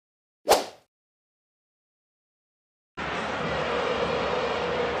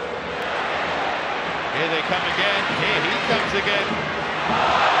Here they come again. Here he comes again.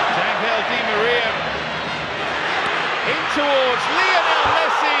 Angel Di Maria. In towards Lionel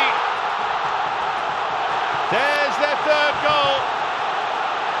Messi. There's their third goal.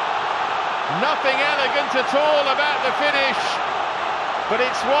 Nothing elegant at all about the finish, but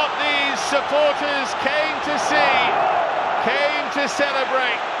it's what these supporters came to see, came to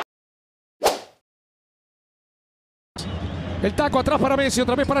celebrate. El taco atrás para Messi,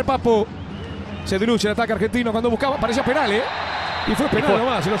 otra vez para el Papu. Se diluye el ataque argentino cuando buscaba, parecía penal, ¿eh? Y fue penal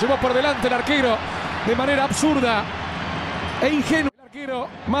nomás, se lo llevó por delante el arquero de manera absurda e ingenua. El arquero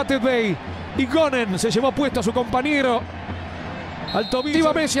Matthew Bay y Gonen se llevó puesto a su compañero al tobillo.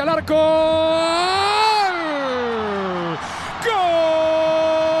 Iba Messi al arco. ¡Gol!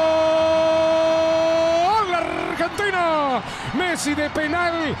 Argentina. Messi de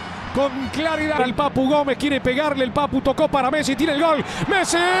penal con claridad. El Papu Gómez quiere pegarle, el Papu tocó para Messi, tiene el gol.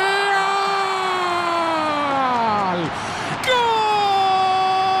 Messi. ¡Gol!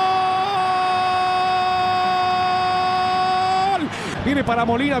 ¡Gol! Viene para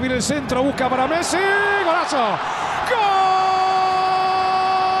Molina, viene el centro, busca para Messi. ¡Golazo! ¡Gol!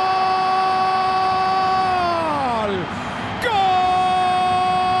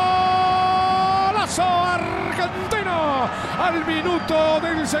 ¡Golazo argentino! Al minuto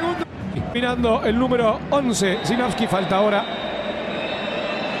del segundo. Mirando el número 11, Zinowski, falta ahora.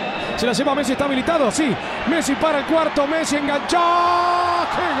 Se la lleva Messi, está habilitado, sí. Messi para el cuarto, Messi enganchó.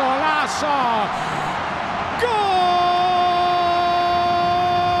 ¡Qué golazo!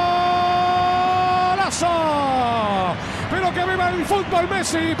 ¡Golazo! Pero que viva el fútbol,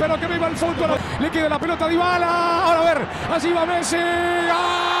 Messi, pero que viva el fútbol. Le queda la pelota a Dybala. Ahora a ver, así va Messi.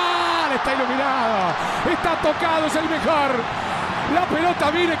 ¡Ah! Está iluminado, está tocado, es el mejor. La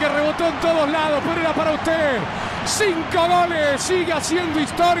pelota viene que rebotó en todos lados, pero era para usted. 5 goles, sigue haciendo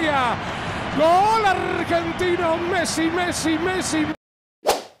historia. Gol argentino, Messi, Messi, Messi.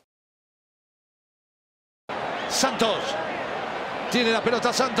 Santos. Tiene la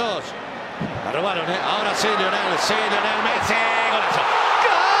pelota Santos. La robaron, ¿eh? Ahora sí, Lionel. Sí, Lionel Messi. Golazo.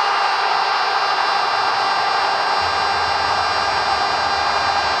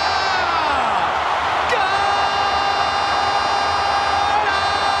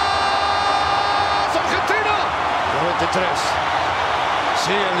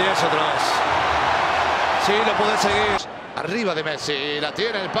 Sí, el 10 otra vez. Sí, lo puede seguir. Arriba de Messi. La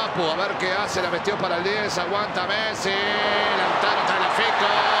tiene el Papu. A ver qué hace. La metió para el 10. Aguanta Messi. Lautaro trae la fico.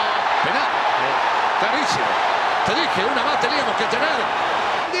 Penal. Clarísimo. Te dije, una más teníamos que tener.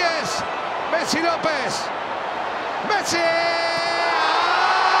 10. Messi López. Messi.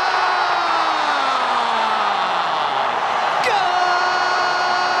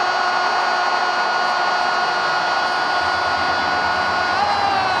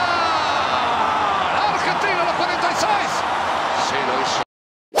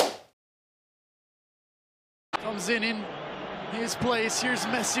 Comes in his place. Here's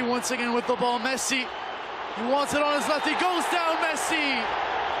Messi once again with the ball. Messi, he wants it on his left. He goes down, Messi.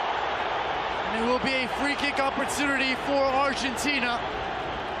 And it will be a free kick opportunity for Argentina.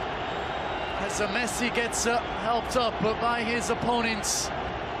 As Messi gets helped up by his opponents.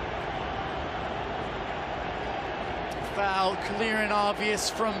 Foul clear and obvious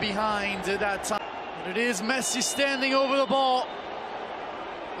from behind at that time. And it is Messi standing over the ball.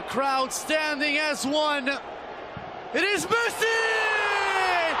 The crowd standing as one. It is Messi!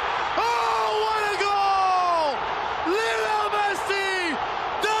 Oh, what a goal! Lionel Messi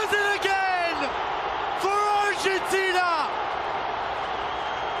does it again for Argentina!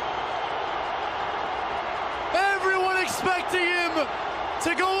 Everyone expecting him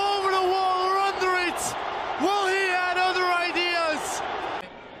to go over the wall or under it. Well, he had other ideas.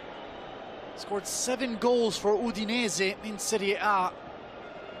 Scored 7 goals for Udinese in Serie A.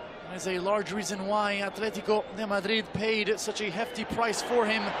 There's a large reason why Atletico de Madrid paid such a hefty price for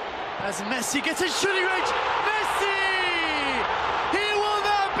him as Messi gets his shooting range. Messi! He will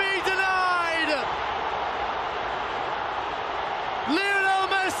not be denied! Lionel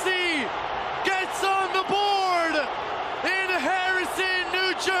Messi gets on the board in Harrison,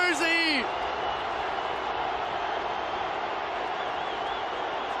 New Jersey.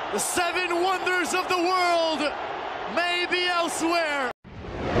 The 7 wonders of the world may be elsewhere.